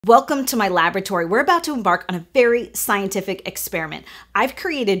Welcome to my laboratory. We're about to embark on a very scientific experiment. I've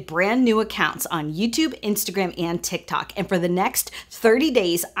created brand new accounts on YouTube, Instagram, and TikTok. And for the next 30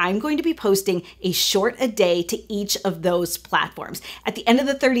 days, I'm going to be posting a short a day to each of those platforms. At the end of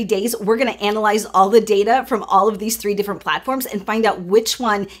the 30 days, we're going to analyze all the data from all of these 3 different platforms and find out which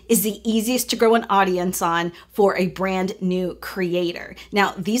one is the easiest to grow an audience on for a brand new creator.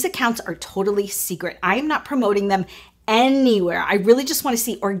 Now, these accounts are totally secret. I am not promoting them anywhere. I really just want to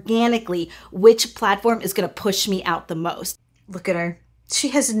see organically which platform is going to push me out the most. Look at her. She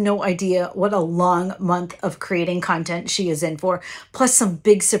has no idea what a long month of creating content she is in for, plus some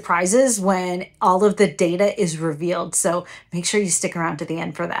big surprises when all of the data is revealed. So make sure you stick around to the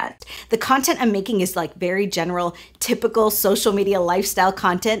end for that. The content I'm making is like very general, typical social media lifestyle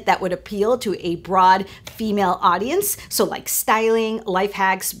content that would appeal to a broad female audience. So like styling, life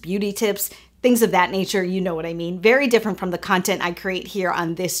hacks, beauty tips, things of that nature, you know what I mean. Very different from the content I create here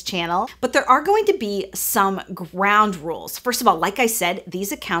on this channel. But there are going to be some ground rules. First of all, like I said,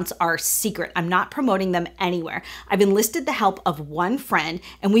 these accounts are secret. I'm not promoting them anywhere. I've enlisted the help of one friend,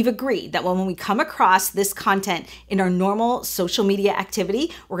 and we've agreed that when we come across this content in our normal social media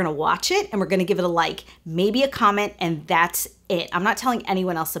activity, we're gonna watch it and we're gonna give it a like, maybe a comment, and that's it. I'm not telling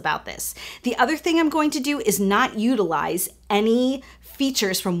anyone else about this. The other thing I'm going to do is not utilize any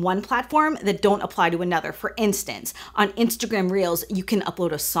features from one platform that don't apply to another. For instance, on Instagram Reels, you can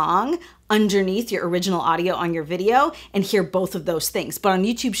upload a song underneath your original audio on your video and hear both of those things. But on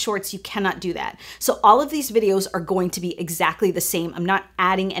YouTube Shorts, you cannot do that. So all of these videos are going to be exactly the same. I'm not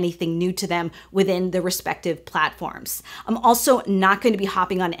adding anything new to them within the respective platforms. I'm also not going to be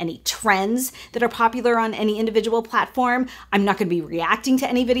hopping on any trends that are popular on any individual platform. I'm not going to be reacting to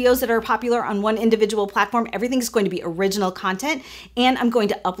any videos that are popular on one individual platform. Everything's going to be original content, and I'm going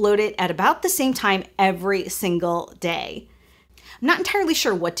to upload it at about the same time every single day. I'm not entirely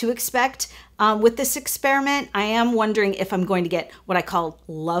sure what to expect with this experiment. I am wondering if I'm going to get what I call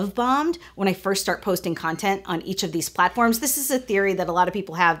love bombed when I first start posting content on each of these platforms. This is a theory that a lot of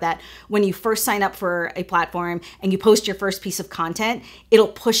people have, that when you first sign up for a platform and you post your first piece of content, it'll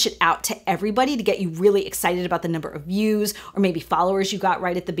push it out to everybody to get you really excited about the number of views or maybe followers you got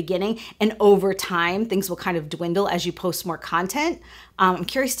right at the beginning. And over time, things will kind of dwindle as you post more content. I'm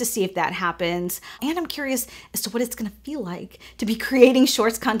curious to see if that happens. And I'm curious as to what it's gonna feel like to be creating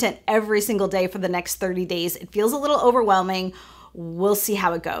shorts content every single day for the next 30 days. It feels a little overwhelming. We'll see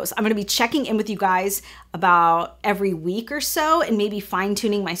how it goes. I'm gonna be checking in with you guys about every week or so and maybe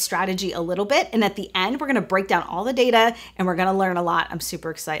fine-tuning my strategy a little bit. And at the end, we're gonna break down all the data and we're gonna learn a lot. I'm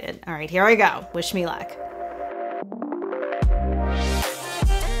super excited. All right, here I go. Wish me luck.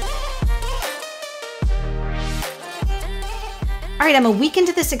 All right, I'm a week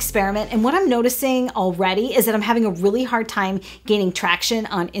into this experiment, and what I'm noticing already is that I'm having a really hard time gaining traction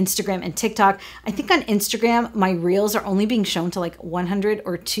on Instagram and TikTok. I think on Instagram, my Reels are only being shown to like 100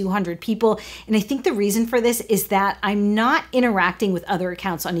 or 200 people. And I think the reason for this is that I'm not interacting with other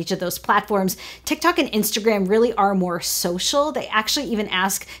accounts on each of those platforms. TikTok and Instagram really are more social. They actually even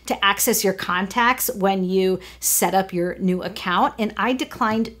ask to access your contacts when you set up your new account. And I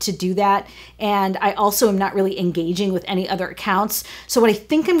declined to do that. And I also am not really engaging with any other accounts. So what I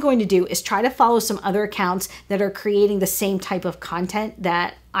think I'm going to do is try to follow some other accounts that are creating the same type of content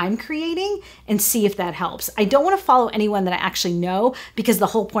that I'm creating and see if that helps. I don't want to follow anyone that I actually know, because the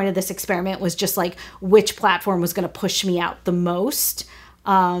whole point of this experiment was just like which platform was going to push me out the most.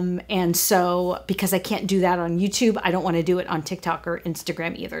 And so because I can't do that on YouTube, I don't want to do it on TikTok or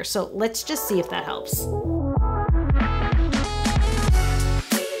Instagram either. So let's just see if that helps.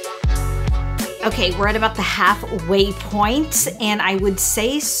 Okay, we're at about the halfway point, and I would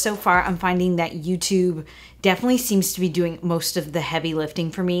say so far I'm finding that YouTube definitely seems to be doing most of the heavy lifting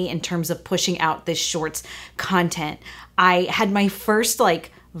for me in terms of pushing out this shorts content. I had my first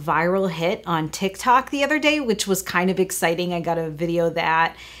like viral hit on TikTok the other day, which was kind of exciting. I got a video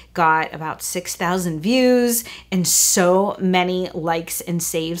that got about 6,000 views and so many likes and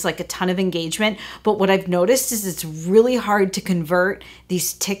saves, like a ton of engagement. But what I've noticed is it's really hard to convert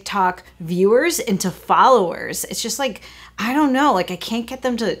these TikTok viewers into followers. It's just like, I don't know, like I can't get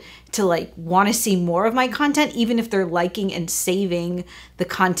them to like want to see more of my content, even if they're liking and saving the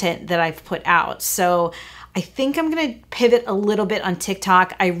content that I've put out. So I think I'm going to pivot a little bit on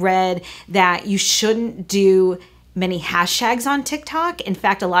TikTok. I read that you shouldn't do many hashtags on TikTok. In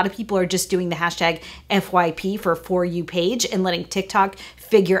fact, a lot of people are just doing the hashtag FYP for You page and letting TikTok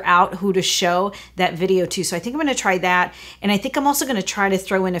figure out who to show that video to. So I think I'm going to try that. And I think I'm also going to try to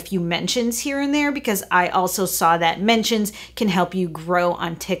throw in a few mentions here and there, because I also saw that mentions can help you grow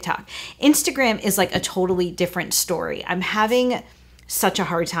on TikTok. Instagram is like a totally different story. I'm having such a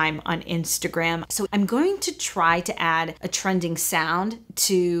hard time on Instagram. So I'm going to try to add a trending sound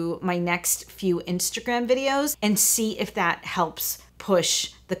to my next few Instagram videos and see if that helps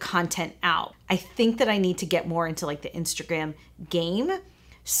push the content out. I think that I need to get more into like the Instagram game.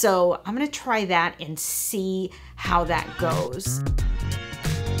 So I'm gonna try that and see how that goes.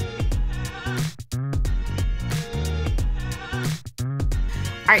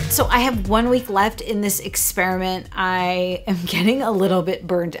 All right, so I have 1 week left in this experiment. I am getting a little bit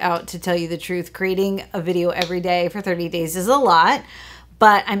burnt out, to tell you the truth. Creating a video every day for 30 days is a lot,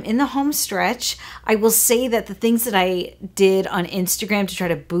 but I'm in the home stretch. I will say that the things that I did on Instagram to try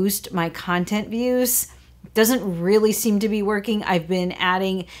to boost my content views doesn't really seem to be working. I've been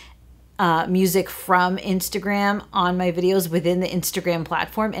adding music from Instagram on my videos within the Instagram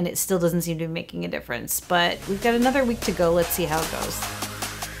platform, and it still doesn't seem to be making a difference. But we've got another week to go. Let's see how it goes.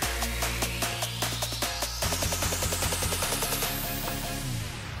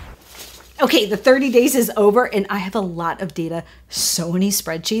 Okay, the 30 days is over and I have a lot of data, so many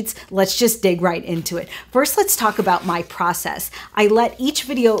spreadsheets. Let's just dig right into it. First, let's talk about my process. I let each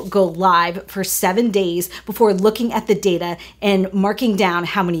video go live for 7 days before looking at the data and marking down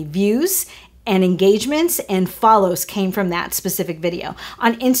how many views and engagements and follows came from that specific video.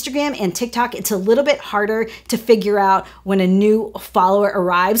 On Instagram and TikTok, it's a little bit harder to figure out when a new follower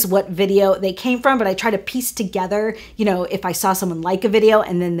arrives what video they came from, but I try to piece together, you know, if I saw someone like a video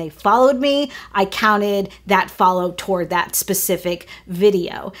and then they followed me, I counted that follow toward that specific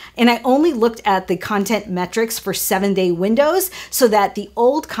video. And I only looked at the content metrics for 7-day windows so that the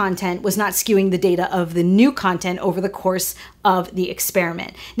old content was not skewing the data of the new content over the course of the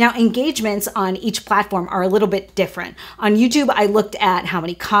experiment. Now, engagements on each platform are a little bit different. On YouTube, I looked at how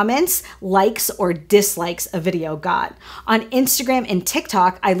many comments, likes, or dislikes a video got. On Instagram and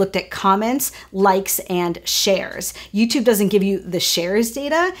TikTok, I looked at comments, likes, and shares. YouTube doesn't give you the shares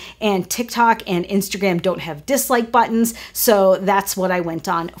data, and TikTok and Instagram don't have dislike buttons, so that's what I went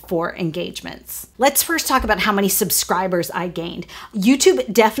on for engagements. Let's first talk about how many subscribers I gained.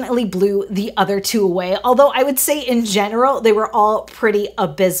 YouTube definitely blew the other two away, although I would say in general, they were all pretty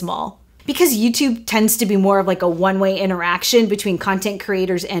abysmal. Because YouTube tends to be more of like a one-way interaction between content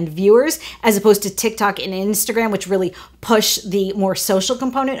creators and viewers, as opposed to TikTok and Instagram, which really push the more social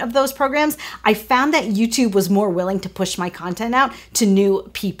component of those programs, I found that YouTube was more willing to push my content out to new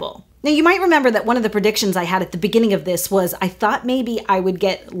people. Now, you might remember that one of the predictions I had at the beginning of this was I thought maybe I would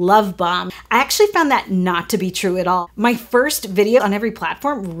get love bombed. I actually found that not to be true at all. My first video on every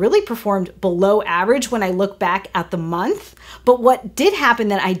platform really performed below average when I look back at the month. But what did happen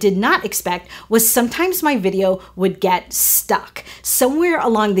that I did not expect was sometimes my video would get stuck. Somewhere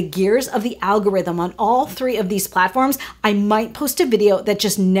along the gears of the algorithm on all 3 of these platforms, I might post a video that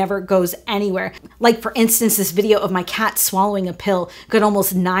just never goes anywhere. Like, for instance, this video of my cat swallowing a pill got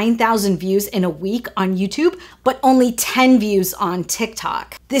almost 9,000 views in a week on YouTube, but only 10 views on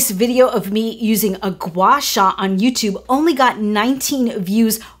TikTok. This video of me using a gua sha on YouTube only got 19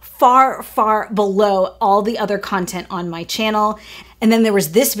 views, far, far below all the other content on my channel. And then there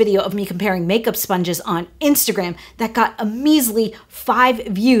was this video of me comparing makeup sponges on Instagram that got a measly 5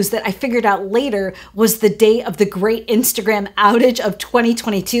 views that I figured out later was the day of the great Instagram outage of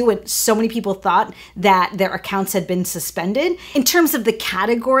 2022 when so many people thought that their accounts had been suspended. In terms of the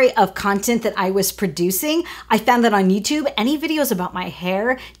category of content that I was producing, I found that on YouTube, any videos about my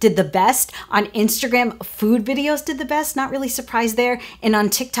hair did the best. On Instagram, food videos did the best, not really surprised there. And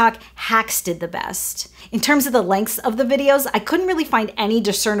on TikTok, hacks did the best. In terms of the lengths of the videos, I couldn't really find any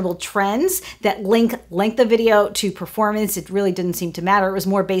discernible trends that link length of video to performance. It really didn't seem to matter. It was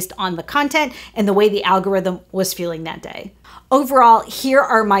more based on the content and the way the algorithm was feeling that day. Overall, here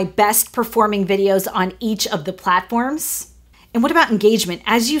are my best performing videos on each of the platforms. And what about engagement?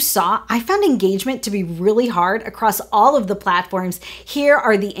 As you saw, I found engagement to be really hard across all of the platforms. Here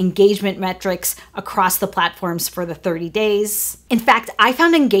are the engagement metrics across the platforms for the 30 days. In fact, I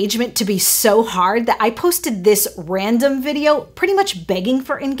found engagement to be so hard that I posted this random video pretty much begging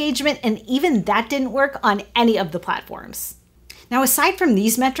for engagement, and even that didn't work on any of the platforms. Now, aside from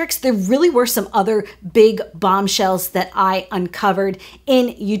these metrics, there really were some other big bombshells that I uncovered in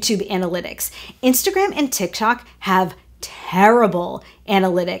YouTube analytics. Instagram and TikTok have terrible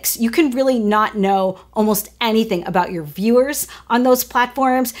analytics. You can really not know almost anything about your viewers on those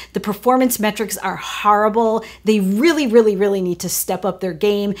platforms. The performance metrics are horrible. They really, really, really need to step up their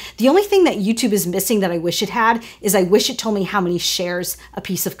game. The only thing that YouTube is missing that I wish it had is I wish it told me how many shares a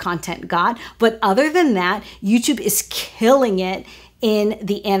piece of content got. But other than that, YouTube is killing it in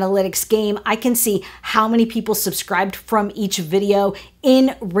the analytics game. I can see how many people subscribed from each video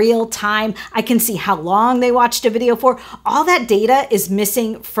in real time. I can see how long they watched a video for. All that data is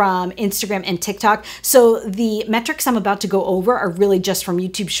missing from Instagram and TikTok. So the metrics I'm about to go over are really just from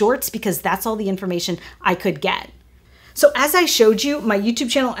YouTube Shorts because that's all the information I could get. So as I showed you, my YouTube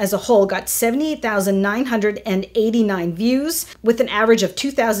channel as a whole got 78,989 views with an average of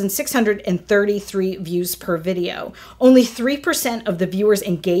 2,633 views per video. Only 3% of the viewers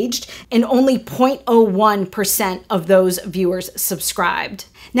engaged and only 0.01% of those viewers subscribed.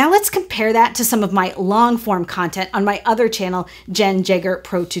 Now let's compare that to some of my long form content on my other channel, Jen Jager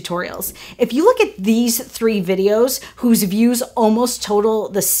Pro Tutorials. If you look at these 3 videos whose views almost total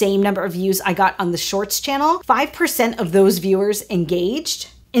the same number of views I got on the Shorts channel, 5% of those viewers engaged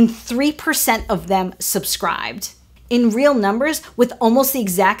and 3% of them subscribed. In real numbers, with almost the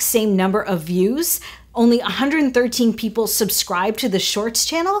exact same number of views, only 113 people subscribed to the Shorts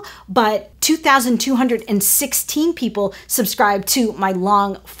channel, but 2,216 people subscribed to my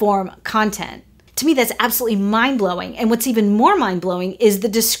long form content. To me, that's absolutely mind-blowing. And what's even more mind-blowing is the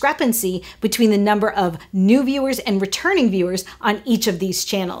discrepancy between the number of new viewers and returning viewers on each of these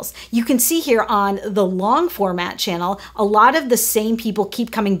channels. You can see here on the long format channel, a lot of the same people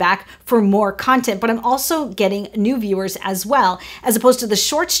keep coming back for more content, but I'm also getting new viewers as well, as opposed to the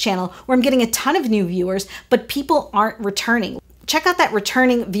Shorts channel where I'm getting a ton of new viewers, but people aren't returning. Check out that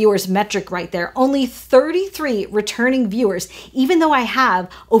returning viewers metric right there. Only 33 returning viewers, even though I have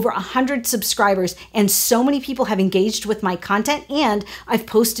over 100 subscribers and so many people have engaged with my content and I've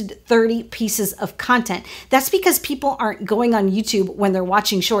posted 30 pieces of content. That's because people aren't going on YouTube when they're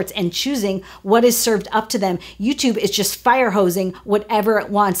watching Shorts and choosing what is served up to them. YouTube is just fire hosing whatever it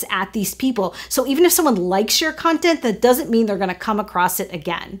wants at these people. So even if someone likes your content, that doesn't mean they're gonna come across it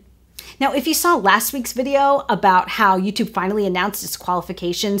again. Now, if you saw last week's video about how YouTube finally announced its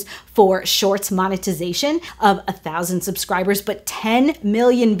qualifications for Shorts monetization of 1,000 subscribers, but 10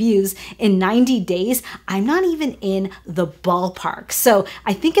 million views in 90 days, I'm not even in the ballpark. So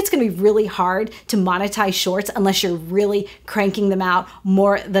I think it's gonna be really hard to monetize Shorts unless you're really cranking them out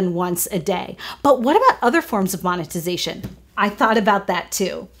more than once a day. But what about other forms of monetization? I thought about that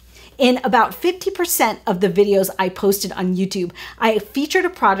too. In about 50% of the videos I posted on YouTube, I featured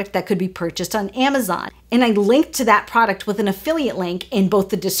a product that could be purchased on Amazon. And I linked to that product with an affiliate link in both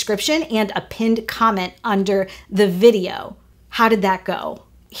the description and a pinned comment under the video. How did that go?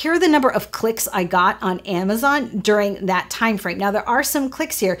 Here are the number of clicks I got on Amazon during that time frame. Now there are some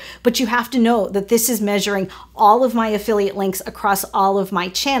clicks here, but you have to know that this is measuring all of my affiliate links across all of my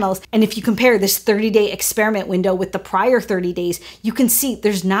channels. And if you compare this 30-day experiment window with the prior 30 days, you can see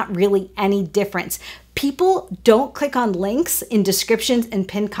there's not really any difference. People don't click on links in descriptions and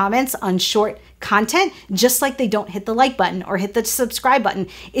pinned comments on short content, just like they don't hit the like button or hit the subscribe button.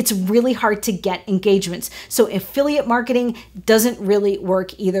 It's really hard to get engagements. So affiliate marketing doesn't really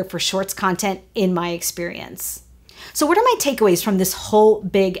work either for Shorts content in my experience. So what are my takeaways from this whole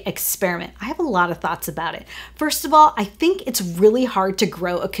big experiment? I have a lot of thoughts about it. First of all, I think it's really hard to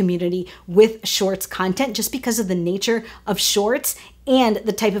grow a community with Shorts content just because of the nature of Shorts and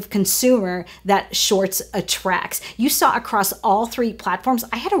the type of consumer that Shorts attracts. You saw across all 3 platforms,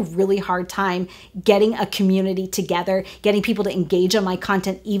 I had a really hard time getting a community together, getting people to engage on my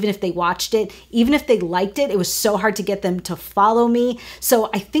content, even if they watched it, even if they liked it. It was so hard to get them to follow me.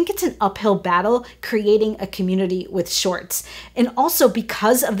 So I think it's an uphill battle creating a community with Shorts. And also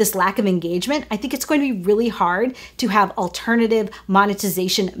because of this lack of engagement, I think it's going to be really hard to have alternative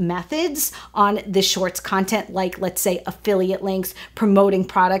monetization methods on the Shorts content, like let's say affiliate links, promoting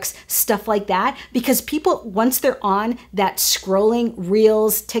products, stuff like that, because people, once they're on that scrolling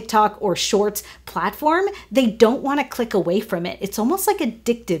Reels, TikTok, or Shorts platform, they don't want to click away from it. It's almost like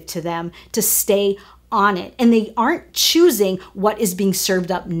addictive to them to stay on it, and they aren't choosing what is being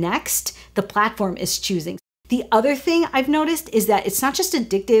served up next. The platform is choosing. The other thing I've noticed is that it's not just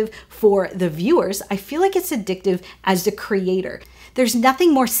addictive for the viewers, I feel like it's addictive as the creator. There's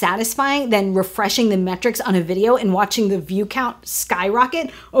nothing more satisfying than refreshing the metrics on a video and watching the view count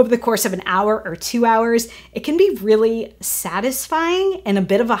skyrocket over the course of an hour or 2 hours. It can be really satisfying and a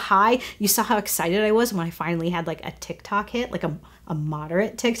bit of a high. You saw how excited I was when I finally had like a TikTok hit, like a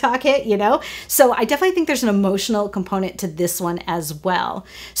moderate TikTok hit, you know? So I definitely think there's an emotional component to this one as well.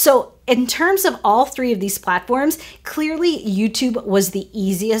 So in terms of all 3 of these platforms, clearly YouTube was the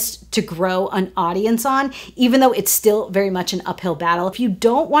easiest to grow an audience on, even though it's still very much an uphill battle. If you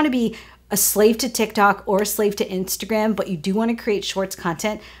don't want to be a slave to TikTok or a slave to Instagram, but you do want to create Shorts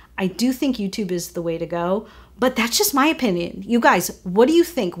content, I do think YouTube is the way to go. But that's just my opinion. You guys, what do you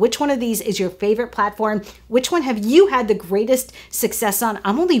think? Which one of these is your favorite platform? Which one have you had the greatest success on?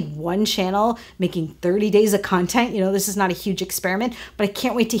 I'm only one channel making 30 days of content. You know, this is not a huge experiment, but I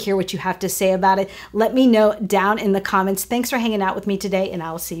can't wait to hear what you have to say about it. Let me know down in the comments. Thanks for hanging out with me today, and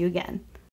I will see you again.